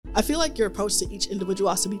I feel like your approach to each individual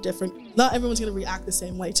has to be different. Not everyone's going to react the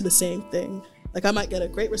same way to the same thing. Like I might get a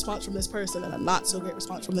great response from this person and a not so great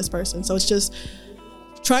response from this person. So it's just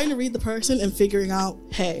trying to read the person and figuring out,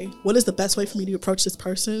 hey, what is the best way for me to approach this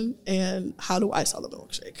person and how do I sell the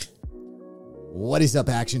milkshake? What is up,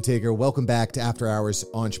 Action Taker? Welcome back to After Hours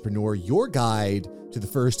Entrepreneur, your guide to the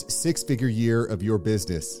first six-figure year of your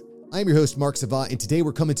business. I'm your host, Mark Savant, and today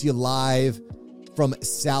we're coming to you live from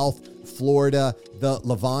South Florida, the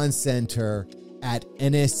Levon Center at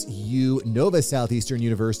NSU, Nova Southeastern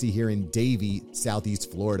University here in Davie,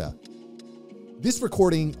 Southeast Florida. This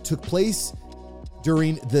recording took place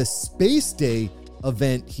during the Space Day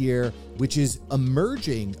event here, which is a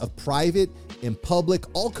merging of private and public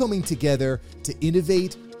all coming together to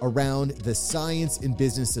innovate around the science and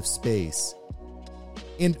business of space.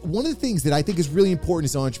 And one of the things that I think is really important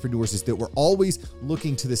as entrepreneurs is that we're always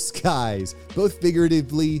looking to the skies, both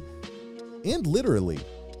figuratively and literally,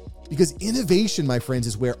 because innovation, my friends,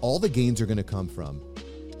 is where all the gains are going to come from.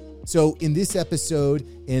 So in this episode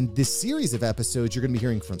and this series of episodes, you're going to be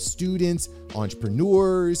hearing from students,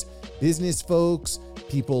 entrepreneurs, business folks,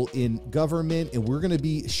 people in government, and we're going to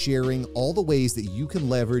be sharing all the ways that you can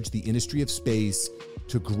leverage the industry of space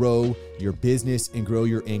to grow your business and grow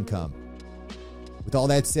your income. With all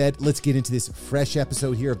that said, let's get into this fresh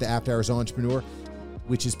episode here of the After Hours Entrepreneur,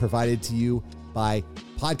 which is provided to you by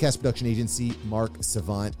podcast production agency Mark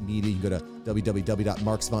Savant Media. You can go to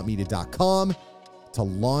www.marksavantmedia.com to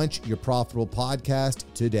launch your profitable podcast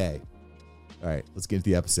today. All right, let's get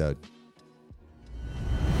into the episode.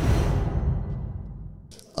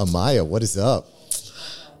 AMAYA, what is up?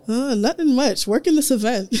 Nothing much. Working this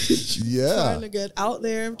event. Yeah. Trying to get out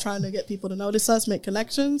there, trying to get people to notice us, make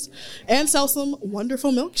connections, and sell some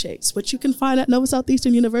wonderful milkshakes, which you can find at Nova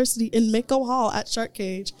Southeastern University in Mako Hall at Shark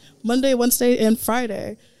Cage, Monday, Wednesday, and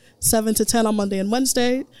Friday. 7 to 10 on Monday and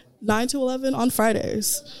Wednesday, 9 to 11 on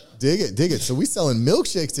Fridays. Dig it, dig it. So we selling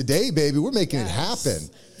milkshakes today, baby. We're making it happen.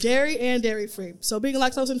 Dairy and dairy-free. So being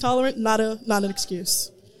lactose intolerant, not an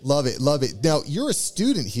excuse. Love it, love it. Now, you're a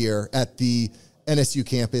student here at the NSU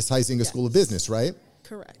campus, Huizenga School of Business, right?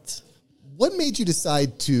 Correct. What made you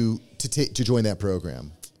decide to join that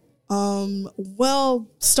program? Well,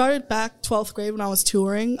 started back 12th grade when I was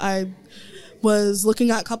touring. I was looking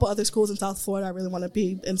at a couple other schools in South Florida. I really want to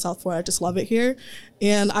be in South Florida. I just love it here.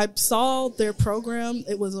 And I saw their program.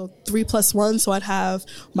 It was a 3+1, so I'd have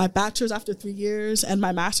my bachelor's after 3 years and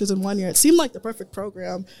my master's in 1 year. It seemed like the perfect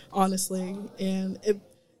program, honestly. And it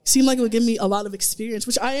seemed like it would give me a lot of experience,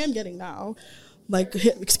 which I am getting now. Like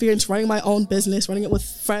experience running my own business, running it with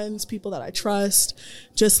friends, people that I trust,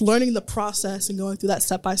 just learning the process and going through that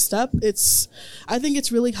step by step. I think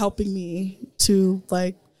it's really helping me to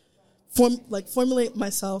formulate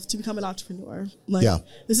myself to become an entrepreneur.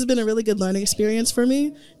 This has been a really good learning experience for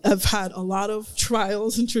me. I've had a lot of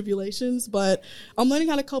trials and tribulations, but I'm learning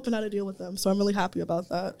how to cope and how to deal with them. So I'm really happy about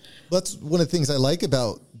that. That's one of the things I like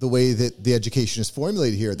about the way that the education is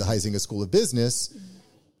formulated here at the Huizenga School of Business.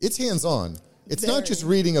 It's hands-on. It's not just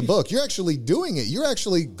reading a book. You're actually doing it. You're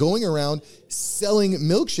actually going around selling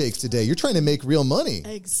milkshakes today. You're trying to make real money.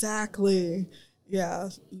 Exactly. Yeah.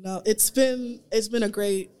 No, it's been a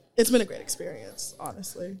great experience,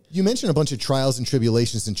 honestly. You mentioned a bunch of trials and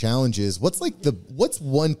tribulations and challenges. What's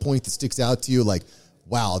one point that sticks out to you? Like,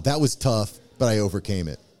 wow, that was tough, but I overcame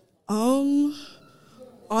it.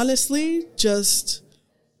 Honestly, just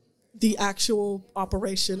the actual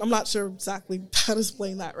operation. I'm not sure exactly how to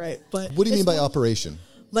explain that right, but what do you mean by operation?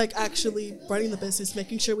 Like actually running the business,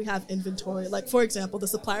 making sure we have inventory. Like, for example, the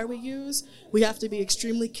supplier we use, we have to be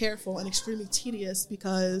extremely careful and extremely tedious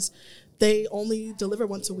because they only deliver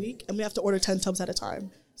once a week and we have to order 10 tubs at a time.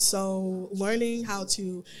 So learning how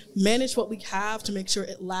to manage what we have to make sure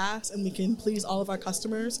it lasts and we can please all of our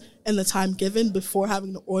customers in the time given before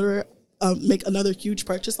having to order, make another huge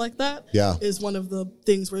purchase like that is one of the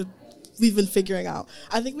things we've been figuring out.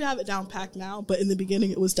 I think we have it down packed now, but in the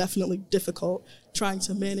beginning it was definitely difficult trying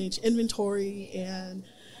to manage inventory and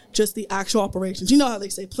just the actual operations. You know how they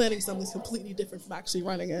say planning something is completely different from actually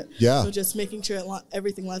running it. Yeah. So just making sure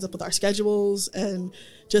everything lines up with our schedules and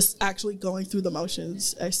just actually going through the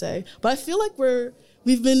motions, I say. But I feel like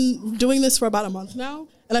we've been doing this for about a month now,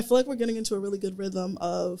 and I feel like we're getting into a really good rhythm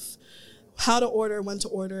of how to order, when to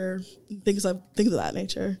order, things of that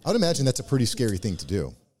nature. I would imagine that's a pretty scary thing to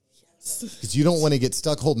do. Because you don't want to get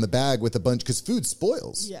stuck holding the bag with a bunch, because food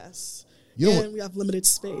spoils. Yes. We have limited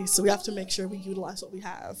space, so we have to make sure we utilize what we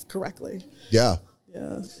have correctly. Yeah.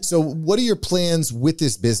 Yeah. So what are your plans with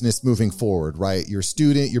this business moving forward, right? You're a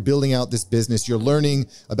student, you're building out this business, you're learning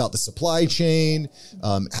about the supply chain,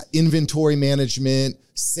 inventory management,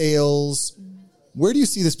 sales. Where do you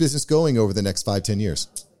see this business going over the next 5-10 years?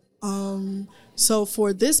 So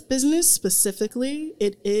for this business specifically,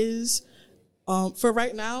 it is, for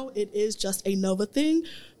right now, it is just a Nova thing.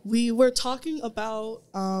 We were talking about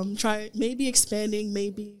maybe expanding,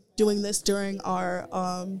 maybe doing this during our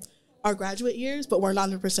graduate years, but we're not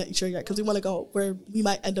 100% sure yet because we want to go where we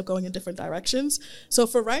might end up going in different directions. So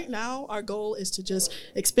for right now, our goal is to just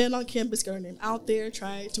expand on campus, get our name out there,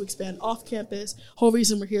 try to expand off campus. Whole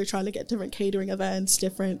reason we're here trying to get different catering events,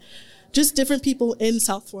 different people in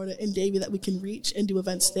South Florida and Davie that we can reach and do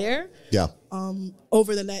events there. Yeah.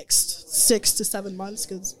 Over the next 6 to 7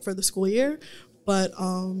 months for the school year. But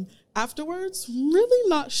afterwards, really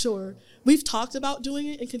not sure. We've talked about doing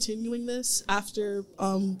it and continuing this after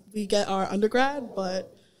we get our undergrad,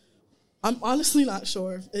 but I'm honestly not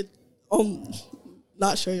sure.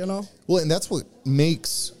 Not sure, you know? Well, and that's what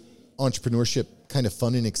makes entrepreneurship kind of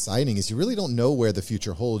fun and exciting is you really don't know where the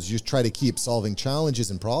future holds. You just try to keep solving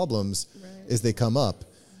challenges and problems as they come up.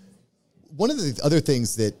 One of the other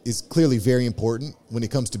things that is clearly very important when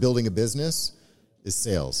it comes to building a business is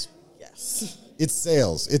sales. Yes. It's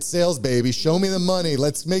sales. It's sales, baby. Show me the money.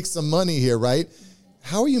 Let's make some money here, right?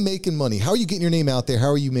 How are you making money? How are you getting your name out there? How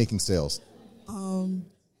are you making sales?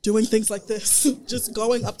 Doing things like this. Just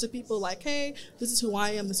going up to people like, hey, this is who I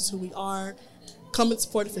am. This is who we are. Come and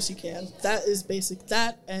support if you can. That is basic.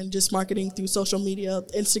 That and just marketing through social media,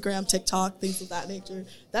 Instagram, TikTok, things of that nature.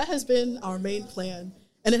 That has been our main plan.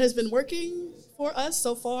 And it has been working for us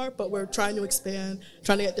so far, but we're trying to expand,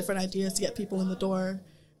 trying to get different ideas to get people in the door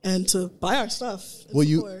and to buy our stuff. Well,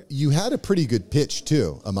 you had a pretty good pitch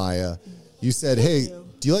too, AMAYA. You said, "Hey,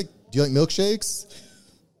 do you like milkshakes?"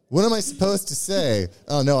 What am I supposed to say?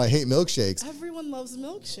 Oh no, I hate milkshakes. Everyone loves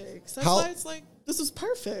milkshakes. That's why it's like this is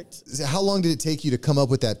perfect. How long did it take you to come up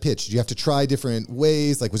with that pitch? Did you have to try different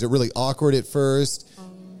ways? Like, was it really awkward at first?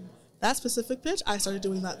 That specific pitch, I started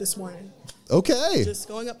doing that this morning. Okay. Just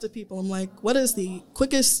going up to people. I'm like, what is the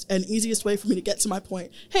quickest and easiest way for me to get to my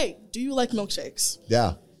point? Hey, do you like milkshakes?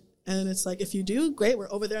 Yeah. And it's like, if you do, great.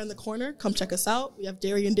 We're over there in the corner. Come check us out. We have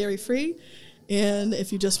dairy and dairy free. And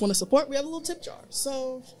if you just want to support, we have a little tip jar.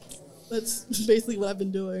 So that's basically what I've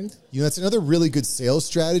been doing. You know, that's another really good sales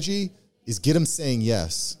strategy is get them saying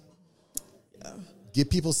yes. Yeah. Get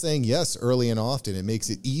people saying yes early and often. It makes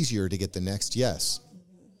it easier to get the next yes.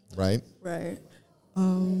 Right? Right.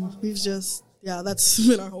 That's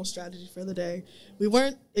been our whole strategy for the day. We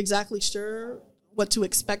weren't exactly sure what to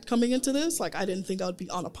expect coming into this. Like, I didn't think I would be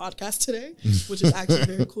on a podcast today, which is actually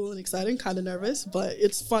very cool and exciting, kind of nervous, but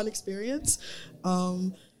it's a fun experience.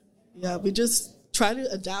 We just try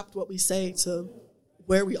to adapt what we say to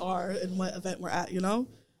where we are and what event we're at, you know?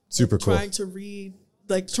 Super cool. Trying to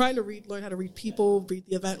learn how to read people, read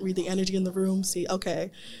the event, read the energy in the room, see,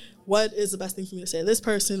 okay, what is the best thing for me to say to this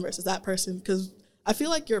person versus that person? Because I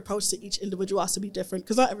feel like your approach to each individual has to be different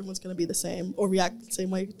because not everyone's going to be the same or react the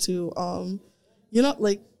same way to, not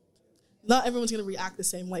everyone's going to react the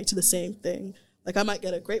same way to the same thing. Like, I might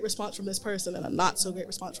get a great response from this person and a not so great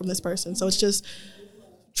response from this person. So it's just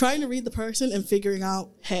trying to read the person and figuring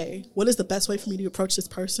out, hey, what is the best way for me to approach this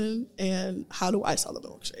person and how do I sell the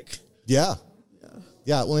milkshake? Yeah.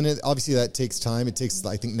 Well, and obviously that takes time. It takes,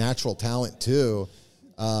 I think, natural talent too.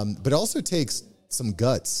 But it also takes some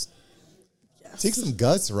guts. Yes. It takes some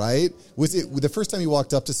guts, right? Was it the first time you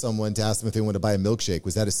walked up to someone to ask them if they wanted to buy a milkshake?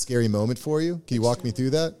 Was that a scary moment for you? Can you walk me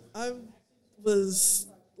through that? I was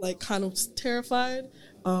kind of terrified.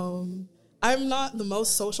 I'm not the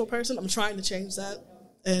most social person. I'm trying to change that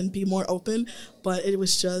and be more open, but it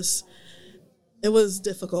was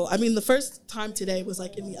difficult. I mean, the first time today was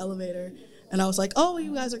in the elevator. And I was like, oh,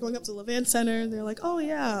 you guys are going up to Levan Center. And they're like, oh,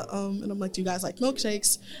 yeah. And I'm like, do you guys like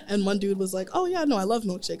milkshakes? And one dude was like, oh, yeah, no, I love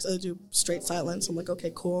milkshakes. Other dude, straight silence. I'm like,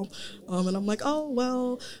 okay, cool. And I'm like, oh,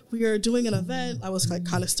 well, we are doing an event. I was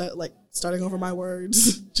starting over my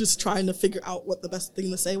words, just trying to figure out what the best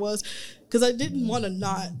thing to say was. Because I didn't want to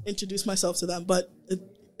not introduce myself to them. But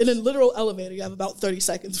in a literal elevator, you have about 30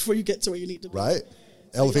 seconds before you get to where you need to be. Right.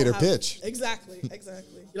 So elevator pitch. Exactly.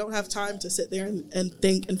 You don't have time to sit there and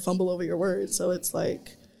think and fumble over your words. So it's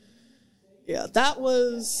that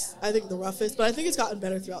was, I think, the roughest. But I think it's gotten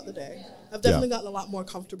better throughout the day. I've definitely gotten a lot more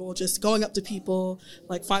comfortable just going up to people,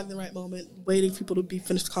 finding the right moment, waiting for people to be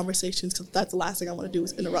finished conversations, because that's the last thing I want to do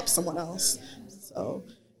is interrupt someone else. So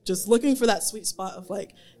just looking for that sweet spot of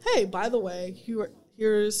hey, by the way,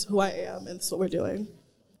 here's who I am and this is what we're doing.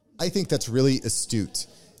 I think that's really astute,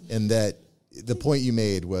 and that the point you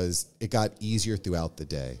made was it got easier throughout the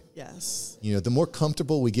day. Yes. The more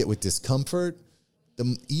comfortable we get with discomfort,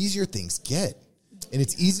 the easier things get. And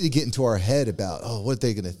it's easy to get into our head about, oh, what are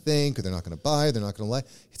they going to think? Or they're not going to buy, they're not going to like.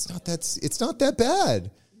 It's not that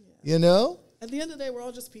bad, you know? At the end of the day, we're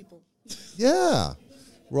all just people. Yeah.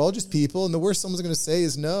 We're all just people. And the worst someone's going to say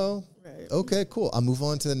is no. Right. Okay, cool. I'll move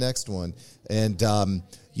on to the next one. And,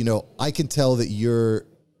 you know, I can tell that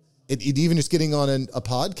even just getting on a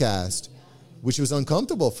podcast, which was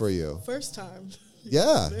uncomfortable for you. First time.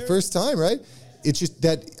 Yeah, first time, right? It's just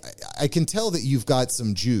that I can tell that you've got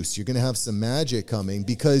some juice. You're going to have some magic coming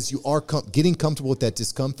because you are getting comfortable with that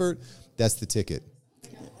discomfort. That's the ticket.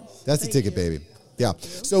 That's the ticket, baby. Yeah.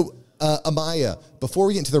 So, Amaya, before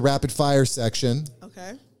we get into the rapid fire section.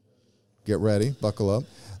 Okay. Get ready. Buckle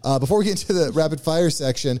up. Before we get into the rapid fire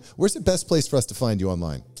section, where's the best place for us to find you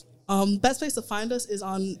online? Best place to find us is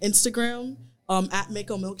on Instagram. At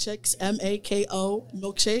Mako Milkshakes, MAKO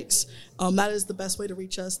Milkshakes. That is the best way to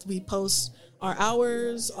reach us. We post our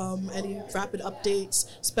hours, any rapid updates,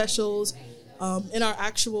 specials. In our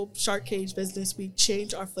actual shark cage business, we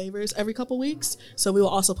change our flavors every couple weeks. So we will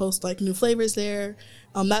also post like new flavors there.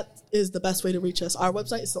 That is the best way to reach us. Our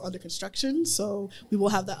website is still under construction, so we will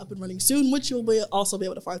have that up and running soon, which you'll also be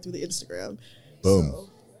able to find through the Instagram. Boom. So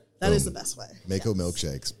that is the best way. Mako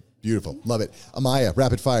Milkshakes. Beautiful. Love it. Amaya,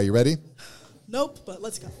 rapid fire. You ready? Nope, but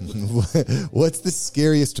let's go. What's the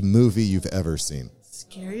scariest movie you've ever seen?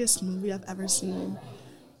 Scariest movie I've ever seen.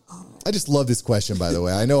 I just love this question, by the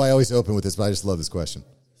way. I know I always open with this, but I just love this question.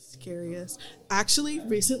 Scariest. Actually,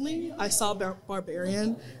 recently I saw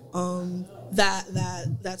Barbarian.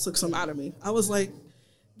 That took some out of me. I was like,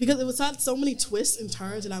 because it was not so many twists and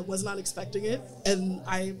turns, and I was not expecting it. And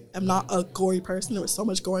I am not a gory person. There was so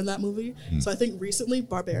much gore in that movie. So I think recently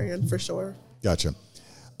Barbarian for sure. Gotcha.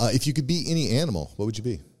 If you could be any animal, what would you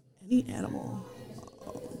be? Any animal.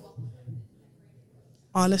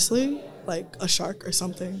 Honestly, like a shark or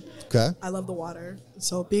something. Okay. I love the water.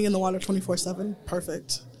 So being in the water 24/7,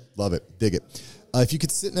 perfect. Love it. Dig it. If you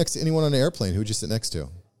could sit next to anyone on an airplane, who would you sit next to?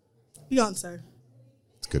 Beyonce.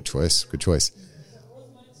 It's a good choice. Good choice.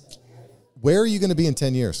 Where are you going to be in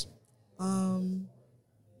 10 years?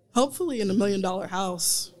 Hopefully in $1 million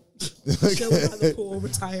house. Chilling by the pool,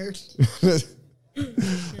 retired.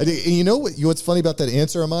 And you know what's funny about that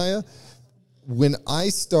answer, Amaya? When I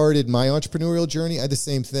started my entrepreneurial journey, I had the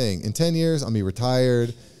same thing. In 10 years, I'll be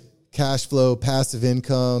retired, cash flow, passive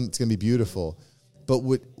income. It's going to be beautiful. But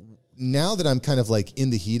now that I'm kind of like in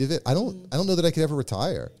the heat of it, I don't know that I could ever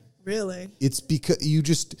retire. Really? It's because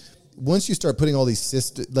once you start putting all these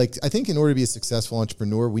systems, like I think in order to be a successful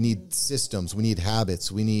entrepreneur, we need systems, we need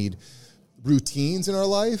habits, we need routines in our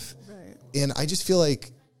life. Right. And I just feel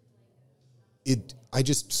like I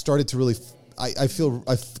just started to really, I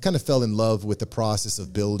kind of fell in love with the process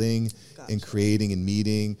of building and creating and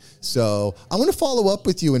meeting. So I want to follow up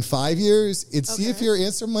with you in 5 years and see if your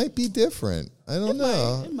answer might be different. I don't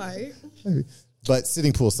know. It might. Maybe. But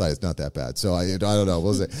sitting poolside is not that bad. So I don't know.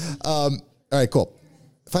 We'll see. All right, cool.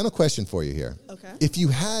 Final question for you here. Okay. If you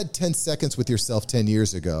had 10 seconds with yourself 10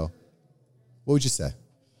 years ago, what would you say?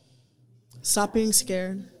 Stop being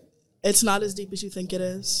scared. It's not as deep as you think it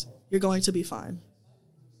is. You're going to be fine.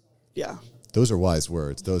 Yeah. Those are wise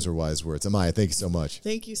words. Amaya, thank you so much.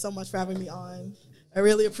 Thank you so much for having me on. I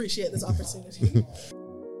really appreciate this opportunity.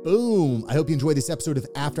 Boom. I hope you enjoyed this episode of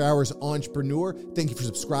After Hours Entrepreneur. Thank you for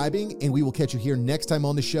subscribing, and we will catch you here next time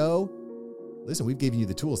on the show. Listen, we've given you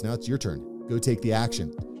the tools. Now it's your turn. Go take the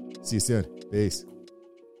action. See you soon. Peace.